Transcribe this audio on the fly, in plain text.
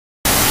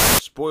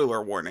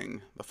Spoiler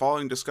warning. The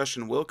following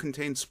discussion will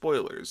contain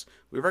spoilers.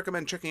 We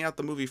recommend checking out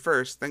the movie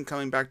first, then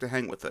coming back to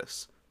hang with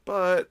us.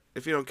 But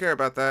if you don't care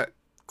about that,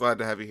 glad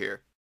to have you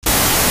here.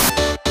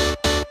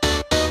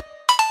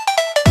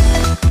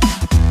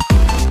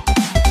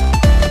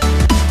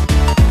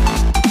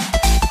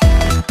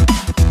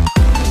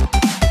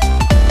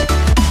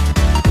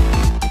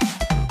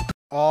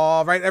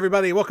 All right,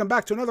 everybody, welcome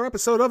back to another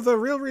episode of The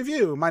Real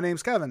Review. My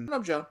name's Kevin. And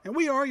I'm Joe. And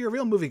we are your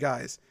real movie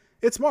guys.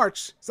 It's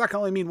March, so that can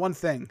only mean one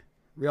thing.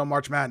 Real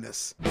March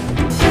Madness.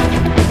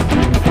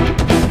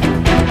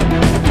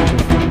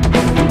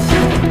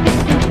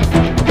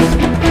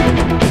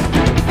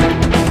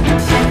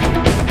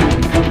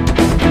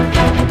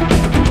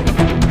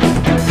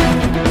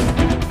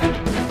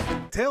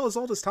 Tale as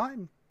old as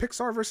time,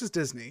 Pixar versus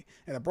Disney.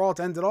 In a brawl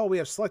to end it all, we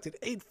have selected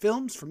 8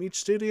 films from each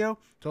studio.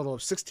 A total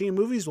of 16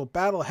 movies will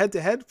battle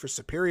head-to-head for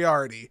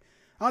superiority.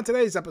 On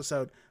today's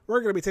episode, we're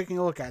going to be taking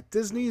a look at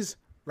Disney's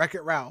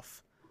Wreck-It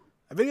Ralph.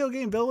 A video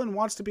game villain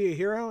wants to be a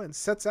hero and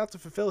sets out to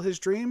fulfill his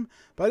dream,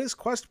 but his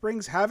quest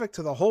brings havoc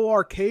to the whole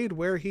arcade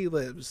where he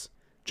lives.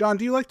 John,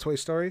 do you like Toy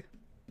Story?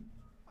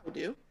 I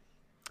do.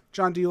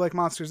 John, do you like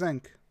Monsters,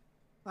 Inc.?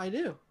 I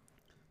do.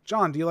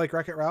 John, do you like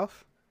Wreck-It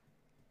Ralph?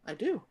 I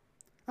do.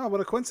 Oh,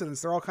 what a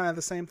coincidence. They're all kind of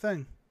the same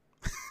thing.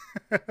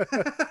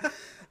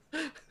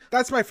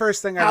 That's my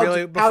first thing.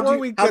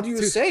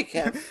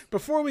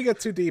 Before we get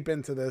too deep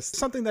into this,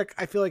 something that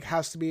I feel like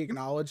has to be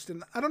acknowledged,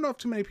 and I don't know if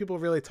too many people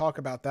really talk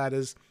about that,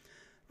 is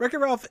Wreck-It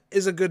Ralph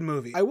is a good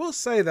movie. I will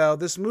say, though,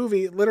 this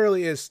movie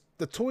literally is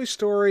the Toy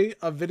Story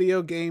of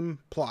video game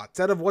plot.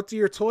 Instead of what do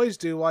your toys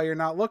do while you're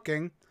not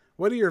looking,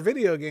 what do your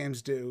video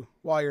games do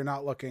while you're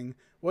not looking?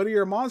 What do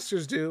your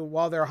monsters do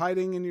while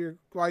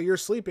you're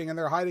sleeping and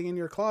they're hiding in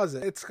your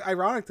closet? It's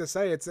ironic to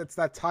say it's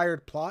that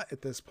tired plot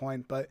at this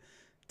point, but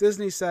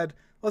Disney said,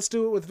 let's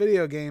do it with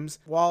video games.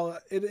 While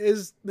it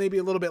is maybe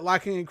a little bit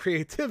lacking in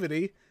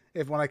creativity,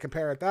 when I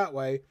compare it that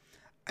way,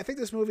 I think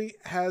this movie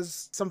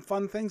has some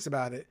fun things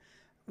about it.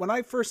 When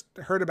I first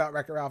heard about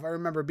Wreck-It Ralph, I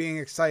remember being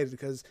excited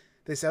because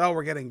they said, oh,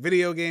 we're getting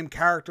video game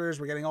characters.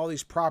 We're getting all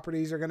these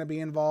properties are going to be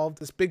involved.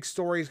 This big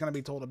story is going to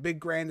be told, a big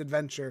grand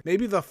adventure.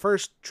 Maybe the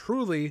first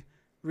truly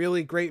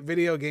really great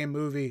video game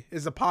movie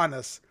is upon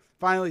us.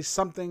 Finally,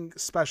 something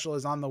special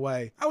is on the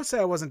way. I would say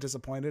I wasn't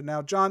disappointed.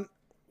 Now, John,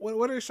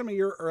 what are some of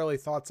your early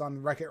thoughts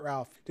on Wreck-It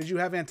Ralph? Did you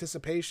have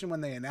anticipation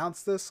when they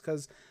announced this?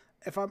 Because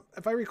if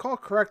I recall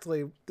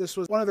correctly, this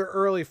was one of their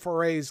early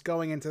forays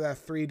going into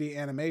that 3D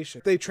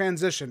animation. They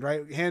transitioned,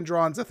 right?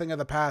 Hand-drawn's a thing of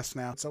the past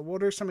now. So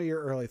what are some of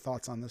your early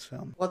thoughts on this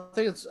film? Well, I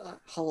think it's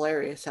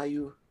hilarious how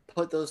you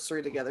put those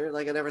three together.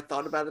 Like, I never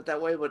thought about it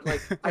that way, but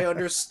like I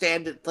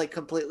understand it like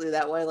completely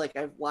that way. Like,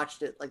 I've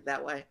watched it like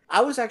that way. I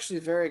was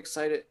actually very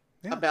excited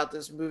about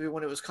this movie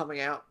when it was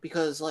coming out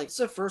because like it's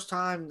the first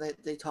time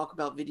that they talk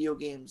about video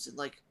games in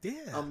like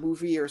a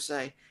movie or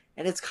say,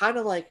 and it's kind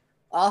of like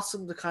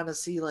awesome to kind of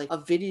see like a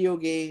video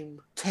game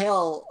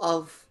tale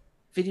of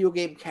video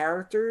game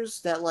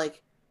characters that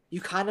like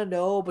you kind of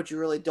know but you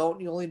really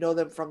don't. You only know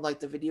them from like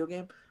the video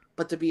game.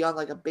 But to be on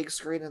like a big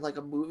screen and like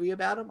a movie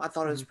about him, I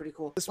thought it was pretty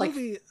cool. This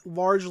movie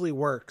largely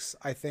works,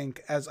 I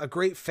think, as a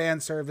great fan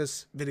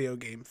service video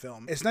game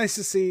film. It's nice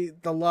to see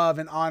the love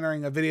and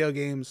honoring of video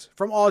games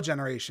from all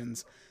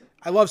generations.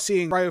 I love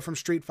seeing Ryo from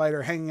Street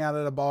Fighter hanging out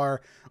at a bar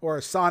or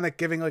Sonic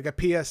giving like a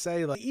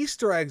PSA. Like,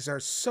 Easter eggs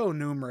are so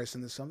numerous in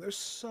this film. There's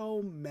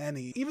so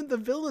many. Even the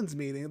villains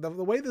meeting, the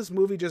way this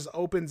movie just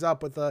opens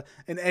up with an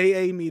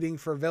AA meeting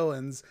for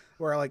villains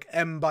where like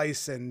M.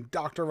 Bison,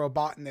 Dr.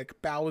 Robotnik,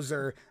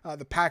 Bowser,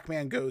 the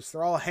Pac-Man ghost,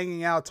 they're all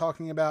hanging out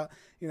talking about,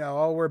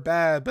 oh, we're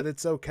bad, but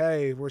it's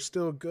okay. We're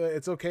still good.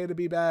 It's okay to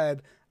be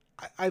bad.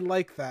 I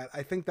like that.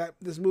 I think that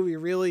this movie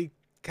really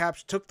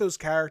took those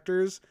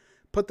characters,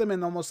 put them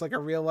in almost like a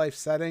real life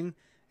setting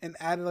and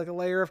added like a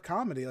layer of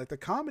comedy. Like, the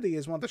comedy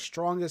is one of the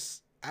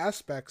strongest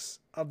aspects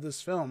of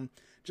this film.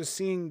 Just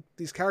seeing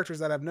these characters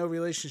that have no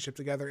relationship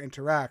together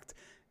interact.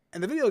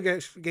 And the video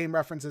game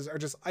references are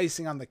just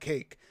icing on the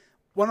cake.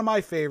 One of my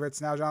favorites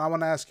now, John, I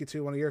want to ask you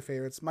too, one of your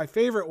favorites. My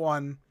favorite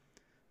one,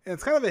 and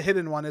it's kind of a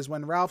hidden one, is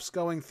when Ralph's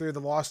going through the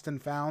Lost and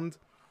Found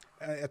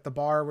at the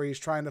bar where he's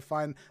trying to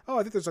find,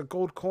 I think there's a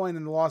gold coin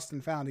in the Lost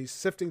and Found. He's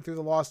sifting through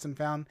the Lost and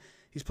Found.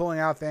 He's pulling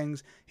out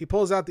things. He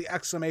pulls out the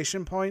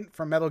exclamation point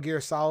from Metal Gear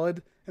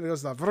Solid, and it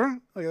goes the vrr,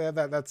 like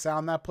that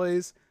sound that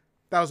plays.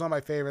 That was one of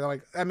my favorite.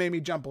 Like, that made me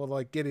jump a little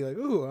like giddy, like,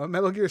 ooh, a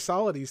Metal Gear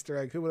Solid Easter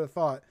egg. Who would have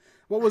thought?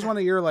 What was one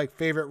of your like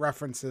favorite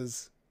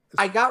references?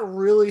 I got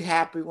really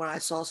happy when I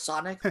saw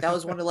Sonic. That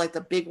was one of like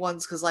the big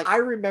ones because like I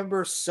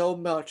remember so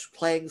much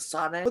playing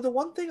Sonic. But the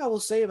one thing I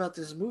will say about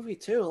this movie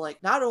too, like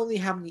not only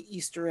how many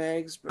Easter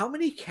eggs, but how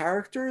many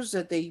characters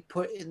that they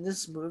put in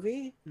this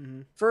movie.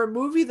 Mm-hmm. For a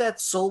movie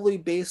that's solely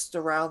based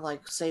around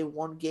like say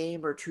one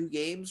game or two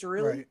games,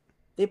 really. Right.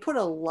 They put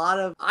a lot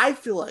of, I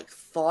feel like,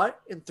 thought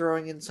in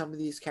throwing in some of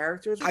these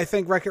characters. I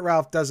think Wreck-It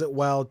Ralph does it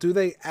well. Do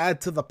they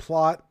add to the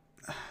plot?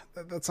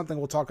 That's something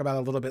we'll talk about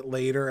a little bit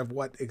later of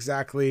what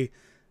exactly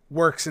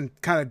works and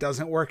kind of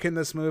doesn't work in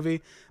this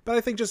movie. But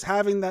I think just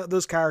having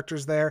those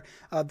characters there,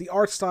 the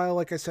art style,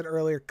 like I said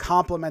earlier,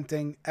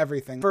 complementing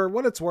everything. For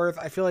what it's worth,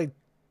 I feel like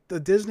the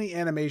Disney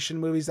animation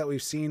movies that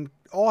we've seen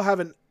all have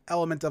an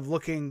element of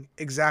looking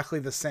exactly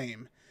the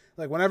same.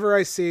 Like whenever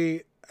I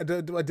see a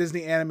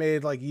Disney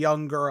animated like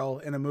young girl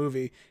in a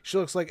movie, she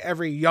looks like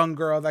every young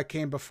girl that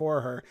came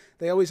before her.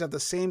 They always have the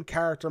same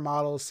character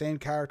models, same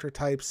character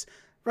types.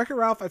 Wreck-It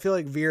Ralph, I feel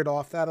like veered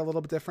off that a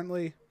little bit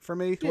differently for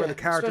me, where the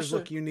characters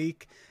look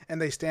unique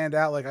and they stand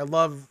out. Like I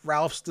love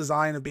Ralph's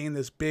design of being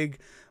this big,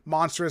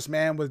 monstrous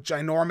man with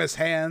ginormous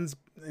hands,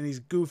 and he's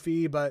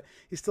goofy, but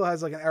he still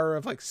has like an air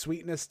of like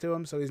sweetness to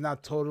him, so he's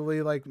not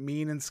totally like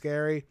mean and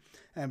scary.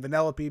 And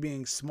Vanellope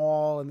being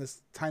small and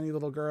this tiny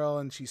little girl,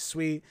 and she's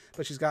sweet,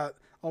 but she's got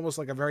almost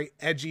like a very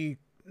edgy,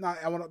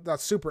 not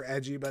super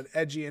edgy, but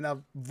edgy enough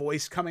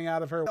voice coming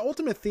out of her. The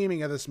ultimate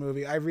theming of this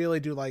movie I really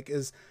do like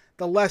is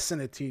the lesson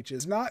it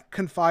teaches. Not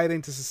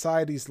confiding to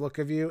society's look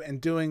of you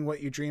and doing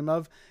what you dream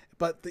of,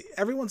 but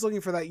everyone's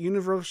looking for that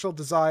universal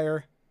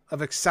desire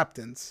of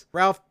acceptance.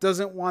 Ralph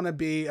doesn't want to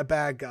be a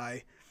bad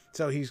guy,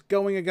 so he's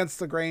going against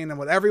the grain, and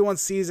what everyone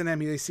sees in him,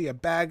 they see a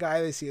bad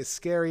guy, they see a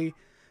scary,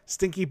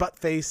 stinky butt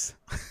face,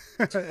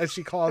 as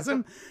she calls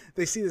him.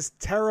 They see this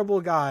terrible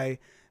guy,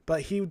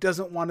 but he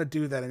doesn't want to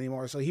do that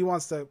anymore. So he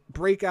wants to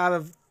break out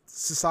of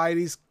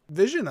society's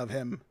vision of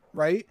him,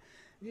 right?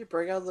 You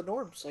break out of the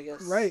norms, I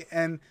guess. Right.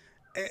 And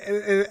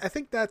I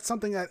think that's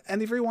something that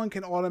everyone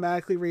can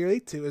automatically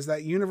relate to, is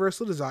that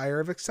universal desire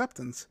of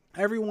acceptance.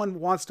 Everyone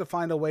wants to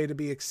find a way to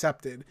be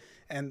accepted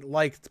and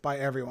liked by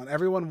everyone.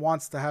 Everyone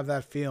wants to have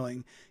that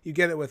feeling. You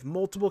get it with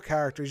multiple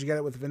characters. You get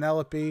it with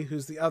Vanellope,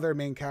 who's the other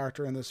main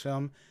character in this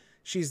film.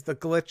 She's the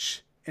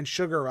glitch in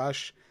Sugar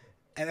Rush,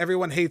 and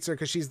everyone hates her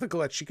because she's the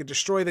glitch. She could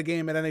destroy the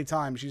game at any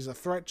time. She's a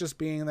threat just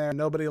being there.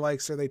 Nobody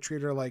likes her. They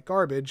treat her like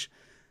garbage.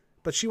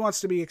 But she wants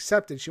to be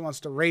accepted. She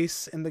wants to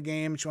race in the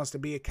game. She wants to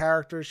be a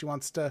character. She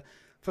wants to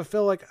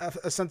fulfill like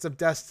a sense of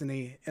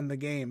destiny in the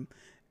game.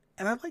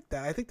 And I like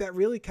that. I think that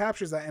really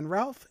captures that. And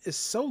Ralph is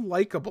so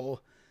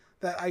likable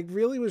that I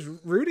really was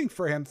rooting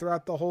for him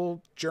throughout the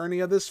whole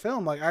journey of this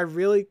film. Like I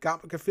really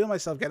could feel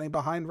myself getting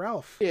behind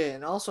Ralph. Yeah,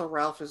 and also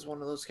Ralph is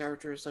one of those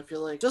characters I feel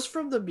like just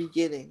from the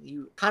beginning,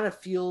 you kind of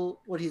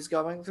feel what he's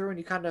going through, and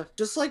you kind of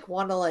just like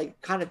want to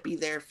like kind of be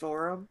there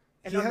for him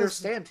and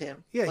understand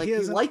him. Yeah, like,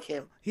 you like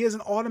him. He has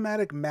an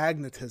automatic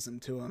magnetism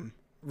to him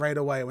right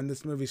away when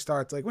this movie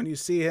starts. Like when you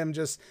see him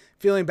just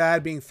feeling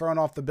bad being thrown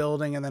off the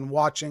building and then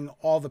watching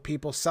all the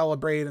people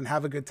celebrate and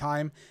have a good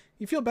time,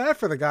 you feel bad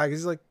for the guy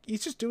because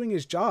he's just doing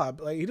his job.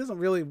 Like he doesn't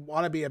really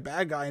want to be a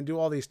bad guy and do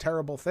all these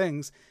terrible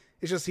things.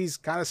 It's just he's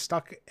kind of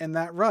stuck in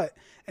that rut.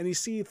 And you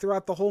see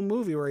throughout the whole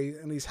movie where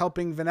he's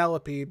helping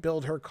Vanellope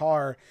build her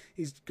car.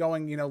 He's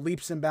going,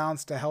 leaps and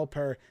bounds to help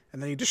her,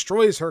 and then he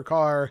destroys her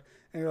car.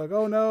 And you're like,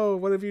 oh no,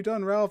 what have you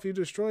done, Ralph? You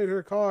destroyed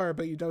her car.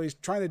 But he's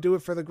trying to do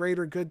it for the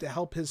greater good to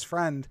help his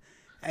friend.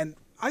 And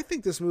I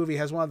think this movie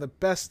has one of the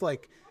best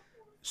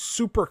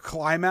super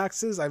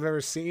climaxes I've ever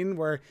seen,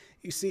 where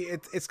you see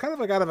it's kind of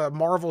like out of a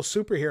Marvel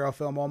superhero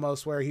film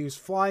almost, where he's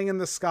flying in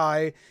the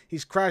sky,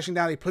 he's crashing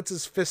down, he puts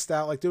his fist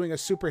out like doing a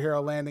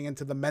superhero landing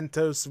into the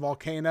Mentos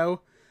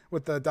volcano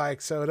with the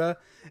Diet Soda,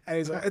 and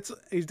he's like,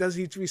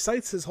 he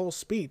recites his whole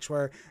speech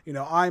where,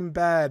 I'm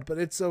bad, but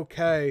it's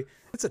okay.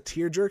 It's a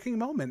tear-jerking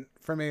moment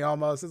for me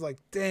almost. It's like,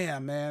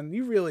 damn, man,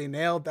 you really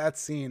nailed that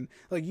scene.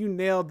 Like, you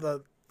nailed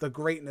the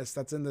greatness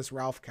that's in this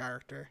Ralph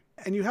character.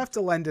 And you have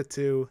to lend it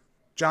to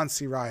John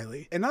C.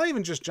 Reilly. And not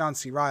even just John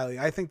C. Reilly.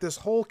 I think this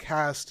whole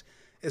cast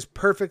is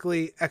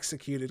perfectly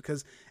executed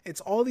because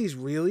it's all these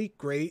really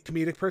great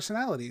comedic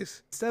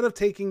personalities. Instead of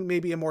taking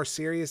maybe a more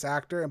serious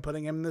actor and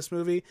putting him in this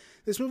movie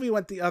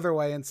went the other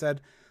way and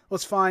said,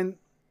 let's find,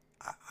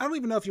 I don't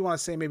even know if you want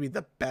to say maybe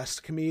the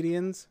best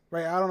comedians,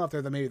 right? I don't know if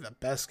they're maybe the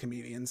best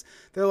comedians.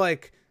 They're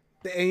like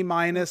the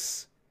A-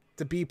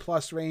 to B+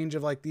 range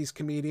of like these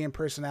comedian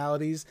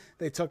personalities.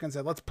 They took and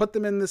said, let's put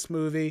them in this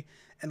movie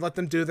and let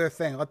them do their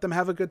thing. Let them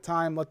have a good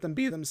time. Let them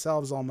be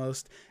themselves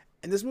almost.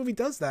 And this movie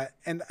does that.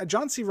 And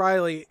John C.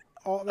 Reilly,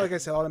 like I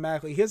said,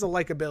 automatically, he has a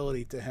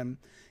likability to him.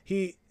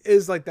 He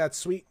is like that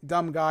sweet,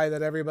 dumb guy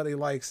that everybody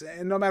likes.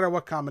 And no matter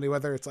what comedy,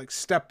 whether it's like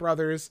Step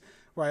Brothers,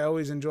 where I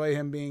always enjoy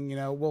him being,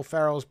 Will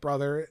Ferrell's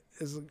brother,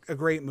 is a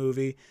great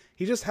movie.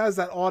 He just has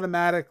that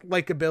automatic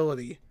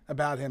likability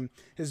about him.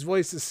 His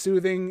voice is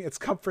soothing. It's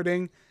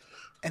comforting.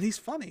 And he's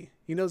funny.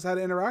 He knows how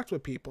to interact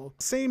with people.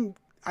 Same,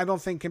 I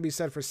don't think, can be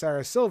said for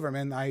Sarah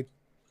Silverman. I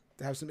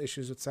have some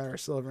issues with Sarah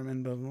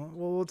Silverman, but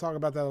we'll talk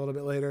about that a little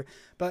bit later.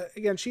 But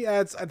again, she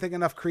adds, I think,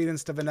 enough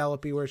credence to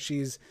Vanellope where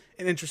she's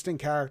an interesting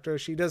character.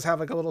 She does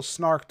have like a little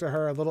snark to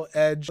her, a little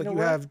edge. Like you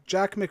have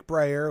Jack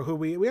McBrayer, who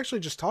we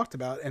actually just talked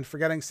about, and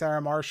Forgetting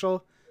Sarah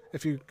Marshall.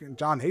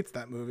 John hates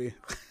that movie.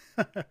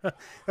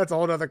 That's a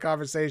whole other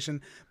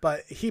conversation.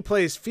 But he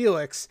plays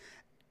Felix.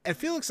 And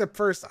Felix, at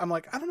first, I'm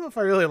like, I don't know if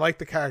I really like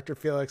the character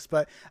Felix,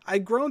 but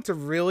I've grown to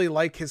really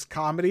like his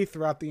comedy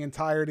throughout the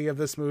entirety of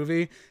this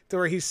movie, to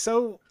where he's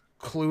so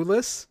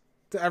clueless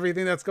to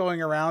everything that's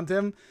going around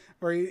him,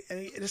 where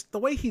just the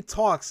way he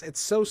talks, it's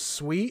so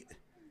sweet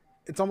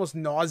it's almost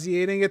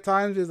nauseating at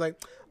times. He's like,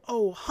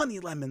 oh, honey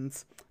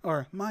lemons,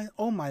 or my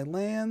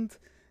land.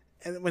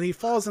 And when he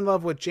falls in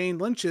love with Jane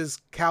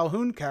Lynch's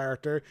Calhoun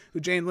character,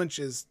 who Jane Lynch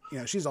is,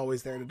 she's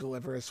always there to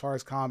deliver as far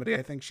as comedy.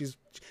 I think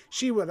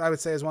I would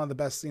say is one of the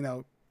best,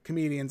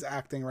 comedians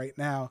acting right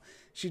now.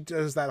 She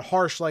does that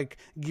harsh, like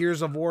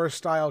Gears of War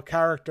style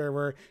character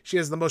where she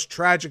has the most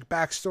tragic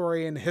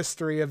backstory in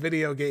history of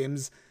video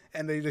games.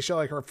 And they show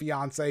like her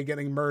fiance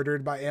getting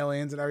murdered by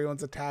aliens and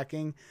everyone's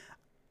attacking.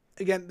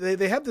 Again,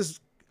 they have this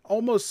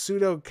almost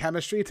pseudo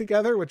chemistry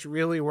together, which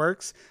really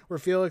works, where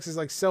Felix is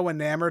like so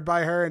enamored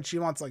by her and she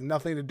wants like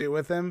nothing to do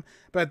with him.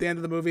 But at the end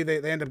of the movie, they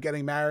end up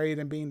getting married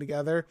and being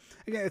together.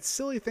 Again, it's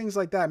silly things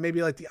like that.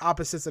 Maybe like the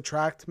opposites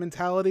attract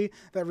mentality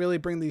that really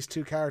bring these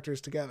two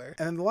characters together.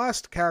 And then the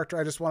last character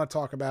I just want to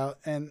talk about,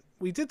 and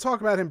we did talk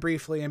about him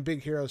briefly in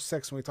Big Hero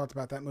 6 when we talked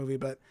about that movie,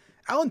 but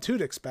Alan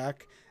Tudyk's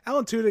back.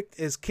 Alan Tudyk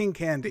is King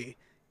Candy.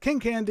 King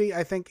Candy,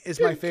 I think,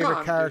 is my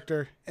favorite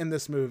character in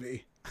this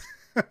movie.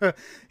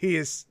 He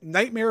is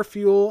nightmare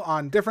fuel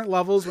on different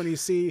levels. When you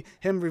see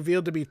him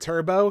revealed to be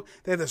Turbo,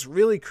 they have this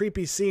really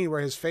creepy scene where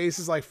his face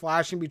is like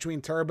flashing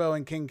between Turbo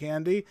and King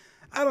Candy.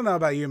 I don't know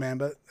about you, man,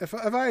 but if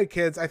I had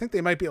kids, I think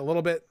they might be a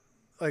little bit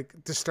like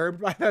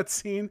disturbed by that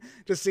scene.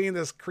 Just seeing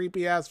this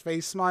creepy ass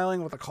face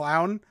smiling with a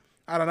clown.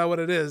 I don't know what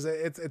it is.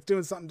 It's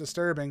doing something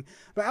disturbing.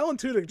 But Alan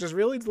Tudyk just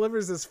really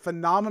delivers this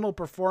phenomenal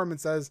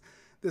performance as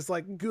this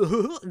like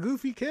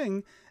goofy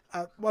king.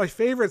 My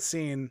favorite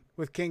scene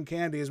with King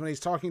Candy is when he's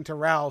talking to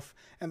Ralph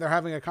and they're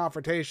having a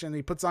confrontation.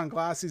 He puts on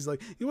glasses. He's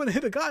like, you wouldn't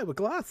hit a guy with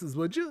glasses,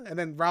 would you? And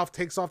then Ralph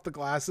takes off the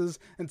glasses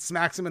and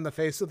smacks him in the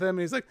face with them.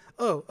 And he's like,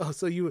 oh,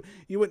 so you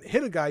wouldn't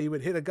hit a guy. You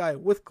would hit a guy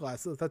with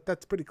glasses.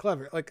 That's pretty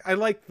clever. Like, I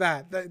like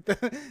that.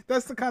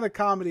 That's the kind of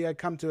comedy I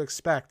come to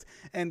expect.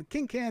 And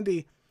King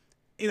Candy,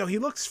 he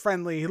looks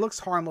friendly, he looks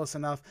harmless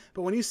enough,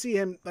 but when you see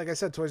him, like I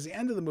said, towards the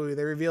end of the movie,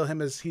 they reveal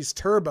him as he's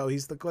Turbo.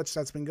 He's the glitch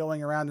that's been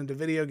going around into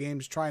video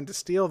games trying to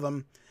steal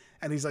them,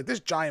 and he's like this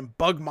giant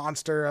bug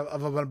monster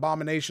of an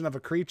abomination of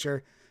a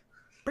creature.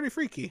 Pretty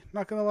freaky,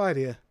 not gonna lie to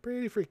you.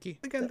 Pretty freaky.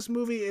 Again, this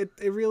movie, it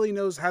really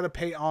knows how to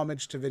pay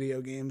homage to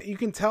video games. You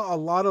can tell a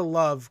lot of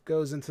love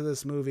goes into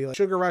this movie. Like,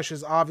 Sugar Rush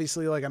is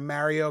obviously like a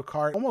Mario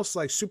Kart, almost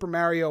like Super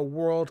Mario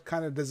World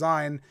kind of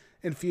design,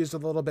 infused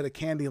with a little bit of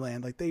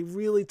Candyland. Like, they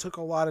really took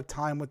a lot of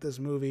time with this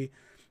movie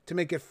to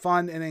make it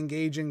fun and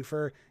engaging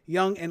for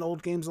young and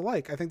old games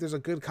alike. I think there's a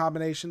good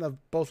combination of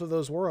both of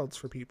those worlds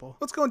for people.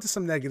 Let's go into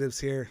some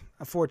negatives here,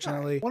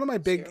 unfortunately. One of my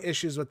big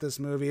issues with this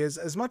movie is,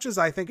 as much as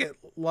I think it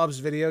loves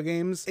video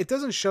games, it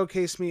doesn't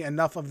showcase me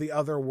enough of the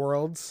other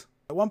worlds.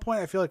 At one point,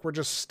 I feel like we're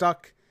just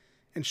stuck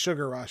in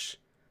Sugar Rush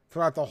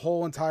throughout the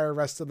whole entire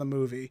rest of the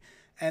movie.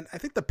 And I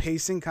think the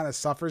pacing kind of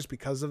suffers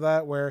because of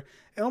that, where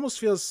it almost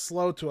feels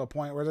slow to a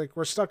point where like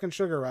we're stuck in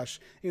Sugar Rush.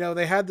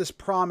 They had this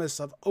promise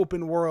of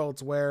open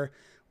worlds where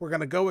we're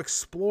going to go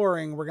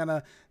exploring. We're going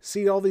to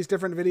see all these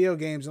different video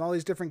games and all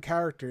these different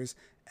characters.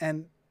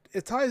 And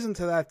it ties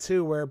into that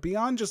too, where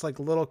beyond just like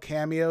little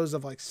cameos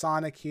of like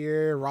Sonic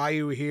here,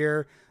 Ryu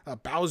here,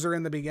 Bowser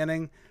in the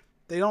beginning,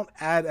 they don't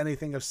add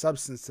anything of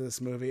substance to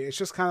this movie. It's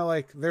just kind of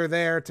like they're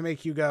there to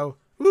make you go,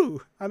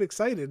 ooh, I'm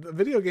excited. A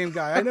video game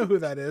guy. I know who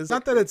that is.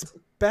 Not that it's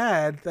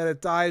bad that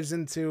it dives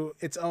into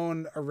its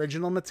own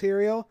original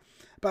material,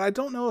 but I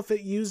don't know if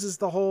it uses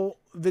the whole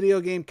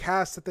video game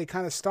cast that they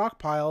kind of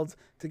stockpiled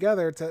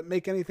together to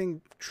make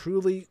anything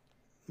truly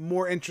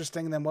more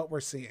interesting than what we're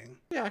seeing.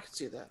 Yeah, I can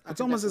see that. It's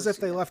almost as if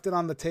they left it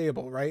on the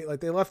table, right? Like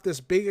they left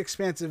this big,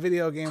 expansive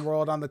video game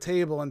world on the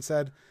table and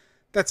said,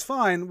 that's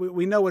fine.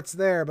 We know it's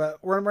there,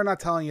 but we're not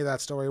telling you that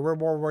story. We're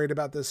more worried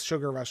about this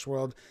Sugar Rush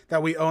world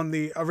that we own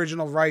the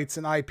original rights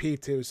and IP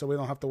to, so we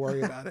don't have to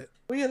worry about it.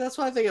 Well, yeah, that's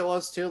what I think it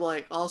was too.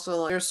 Like,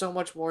 also, like, there's so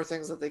much more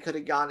things that they could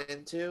have gone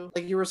into.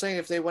 Like you were saying,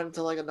 if they went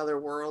into like another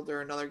world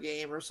or another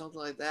game or something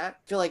like that,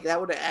 I feel like that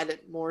would have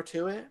added more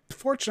to it.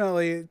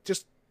 Fortunately,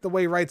 just the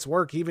way rights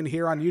work, even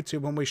here on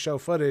YouTube when we show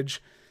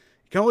footage,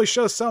 you can only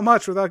show so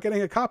much without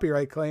getting a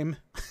copyright claim.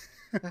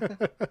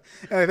 And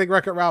I think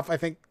Wreck-It Ralph,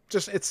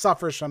 it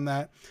suffers from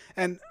that.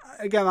 And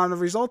again, on the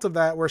result of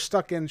that, we're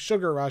stuck in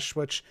Sugar Rush,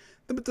 which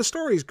the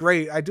story's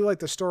great. I do like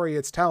the story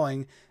it's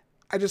telling.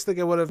 I just think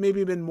it would have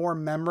maybe been more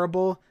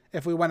memorable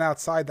if we went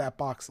outside that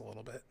box a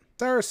little bit.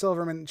 Sarah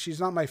Silverman,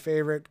 she's not my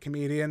favorite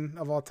comedian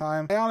of all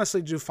time. I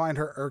honestly do find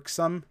her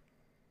irksome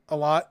a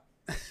lot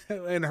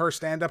in her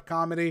stand-up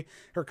comedy,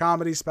 her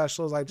comedy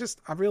specials.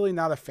 I'm really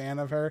not a fan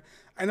of her.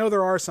 I know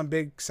there are some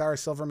big Sarah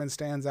Silverman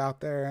stands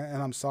out there,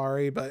 and I'm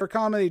sorry, but her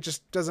comedy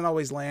just doesn't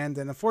always land.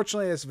 And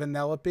unfortunately, as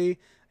Vanellope,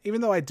 even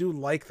though I do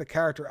like the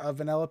character of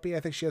Vanellope, I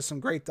think she has some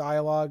great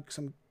dialogue,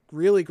 some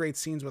really great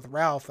scenes with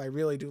Ralph. I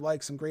really do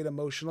like some great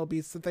emotional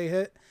beats that they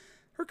hit.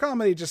 Her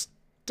comedy just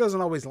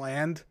doesn't always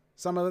land.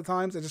 Some of the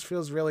times it just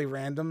feels really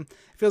random.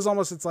 It feels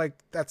almost, it's like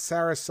that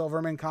Sarah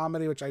Silverman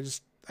comedy, which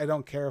I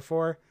don't care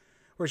for,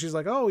 where she's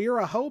like, oh, you're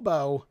a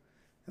hobo.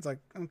 It's like,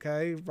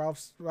 okay,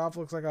 Ralph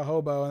looks like a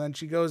hobo. And then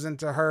she goes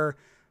into her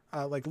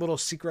like little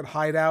secret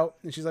hideout,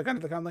 and she's like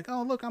under the counter, like,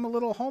 oh, look, I'm a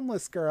little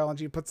homeless girl. And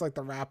she puts like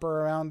the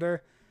wrapper around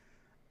her.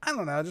 I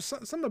don't know, just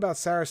something about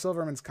Sarah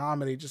Silverman's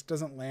comedy just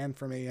doesn't land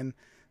for me. And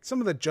some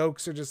of the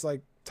jokes are just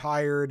like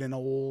tired and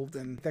old,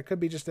 and that could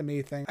be just a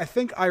me thing. I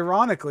think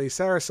ironically,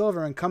 Sarah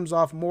Silverman comes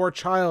off more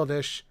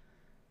childish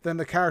than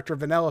the character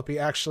Vanellope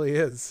actually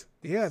is.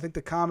 Yeah, I think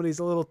the comedy's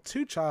a little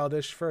too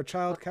childish for a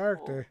child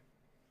character.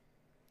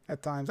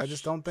 At times, I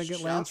just don't think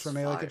it lands for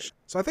me like it.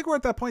 So I think we're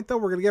at that point though.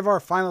 We're gonna give our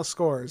final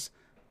scores.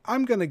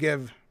 I'm gonna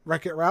give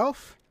Wreck-It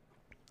Ralph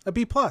a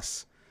B+.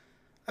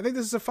 I think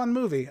this is a fun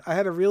movie. I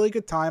had a really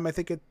good time. I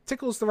think it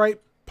tickles the right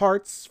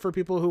parts for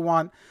people who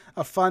want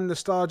a fun,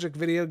 nostalgic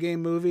video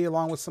game movie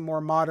along with some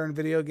more modern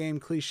video game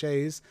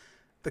cliches.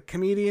 The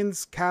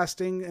comedians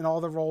casting in all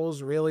the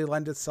roles really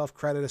lend itself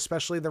credit,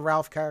 especially the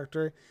Ralph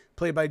character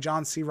played by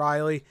John C.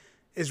 Reilly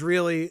is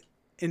really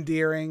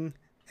endearing,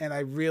 and I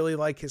really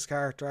like his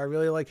character. I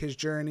really like his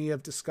journey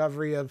of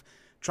discovery of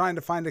trying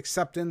to find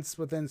acceptance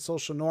within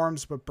social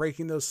norms, but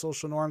breaking those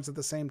social norms at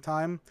the same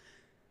time.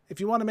 If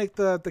you want to make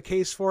the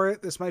case for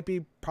it, this might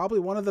be probably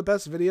one of the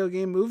best video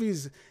game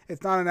movies.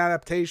 It's not an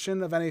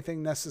adaptation of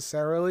anything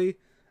necessarily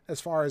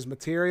as far as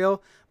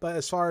material, but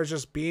as far as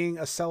just being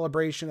a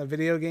celebration of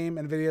video game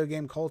and video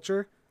game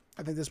culture,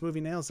 I think this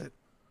movie nails it.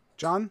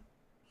 John,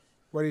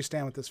 where do you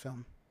stand with this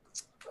film?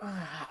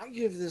 I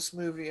give this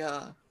movie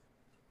a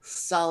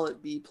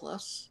solid B+.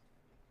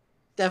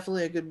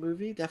 Definitely a good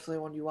movie. Definitely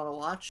one you want to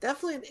watch.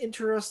 Definitely an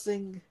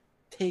interesting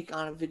take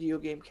on a video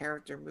game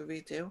character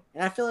movie too.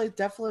 And I feel like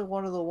definitely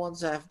one of the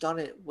ones that have done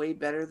it way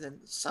better than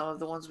some of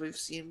the ones we've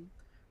seen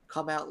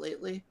come out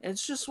lately. And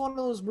it's just one of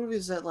those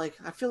movies that like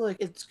I feel like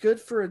it's good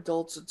for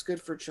adults, it's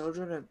good for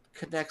children, and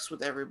connects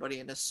with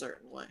everybody in a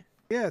certain way.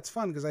 Yeah, it's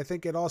fun because I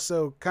think it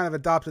also kind of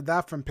adopted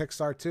that from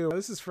Pixar too.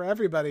 This is for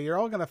everybody. You're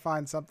all going to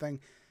find something.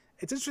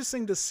 It's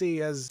interesting to see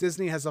as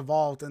Disney has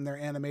evolved in their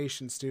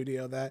animation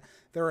studio that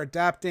they're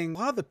adapting a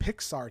lot of the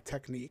Pixar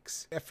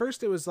techniques. At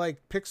first it was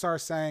like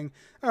Pixar saying,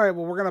 all right,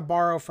 well, we're going to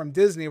borrow from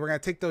Disney. We're going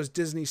to take those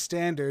Disney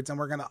standards and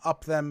we're going to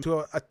up them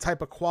to a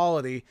type of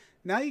quality.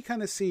 Now you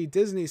kind of see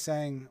Disney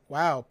saying,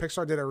 wow,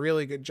 Pixar did a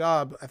really good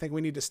job. I think we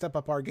need to step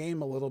up our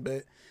game a little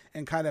bit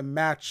and kind of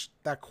match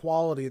that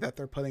quality that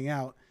they're putting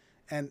out.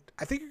 And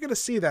I think you're going to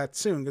see that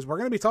soon because we're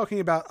going to be talking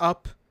about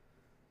Up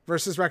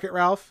versus Wreck-It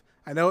Ralph.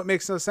 I know it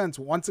makes no sense.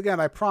 Once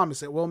again, I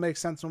promise it will make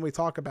sense when we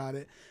talk about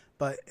it.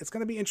 But it's going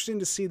to be interesting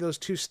to see those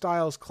two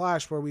styles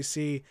clash where we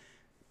see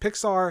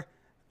Pixar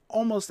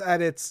almost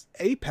at its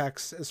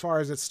apex as far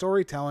as its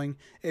storytelling,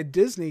 and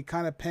Disney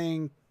kind of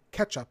paying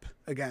catch up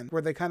again,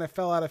 where they kind of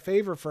fell out of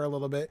favor for a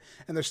little bit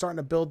and they're starting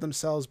to build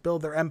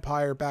their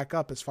empire back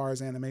up as far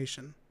as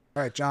animation.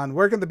 All right, John,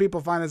 where can the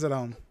people find us at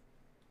home?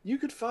 You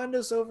could find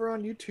us over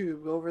on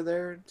YouTube, over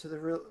there to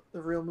the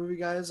real movie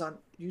guys on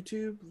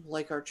YouTube.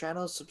 Like our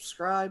channel,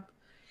 subscribe,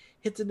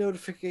 hit the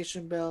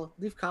notification bell,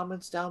 leave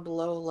comments down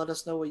below. Let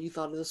us know what you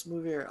thought of this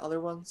movie or other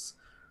ones,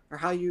 or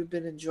how you've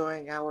been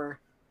enjoying our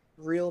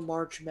Real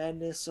March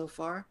Madness so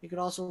far. You can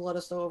also let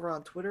us know over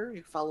on Twitter.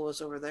 You can follow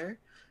us over there.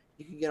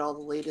 You can get all the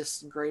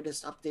latest and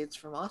greatest updates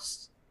from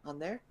us on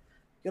there.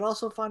 You can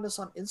also find us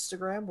on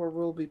Instagram, where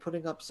we'll be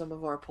putting up some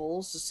of our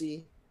polls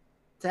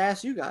to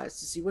ask you guys,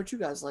 to see what you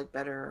guys like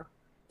better.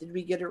 Did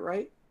we get it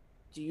right?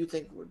 Do you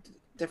think we're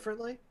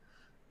differently?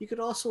 You can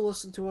also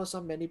listen to us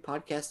on many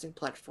podcasting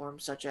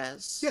platforms such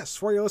as... Yes,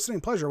 for your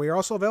listening pleasure. We are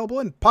also available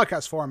in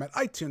podcast form at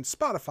iTunes,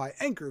 Spotify,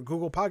 Anchor,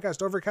 Google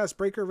Podcast, Overcast,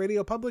 Breaker,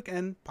 Radio Public,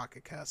 and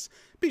Pocket Casts.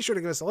 Be sure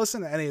to give us a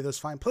listen at any of those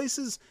fine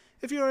places.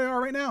 If you already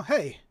are right now,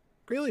 hey,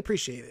 greatly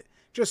appreciate it.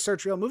 Just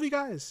search Real Movie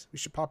Guys. We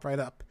should pop right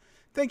up.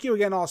 Thank you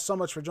again all so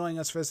much for joining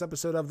us for this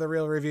episode of The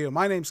Real Review.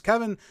 My name's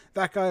Kevin.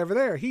 That guy over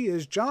there, he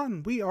is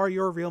John. We are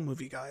your Real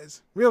Movie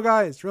Guys. Real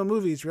guys, real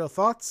movies, real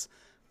thoughts.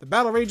 The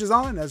battle rages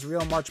on as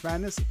Real March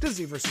Madness,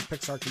 Disney versus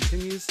Pixar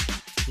continues.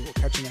 We will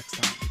catch you next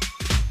time.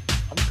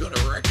 I'm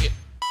gonna wreck it.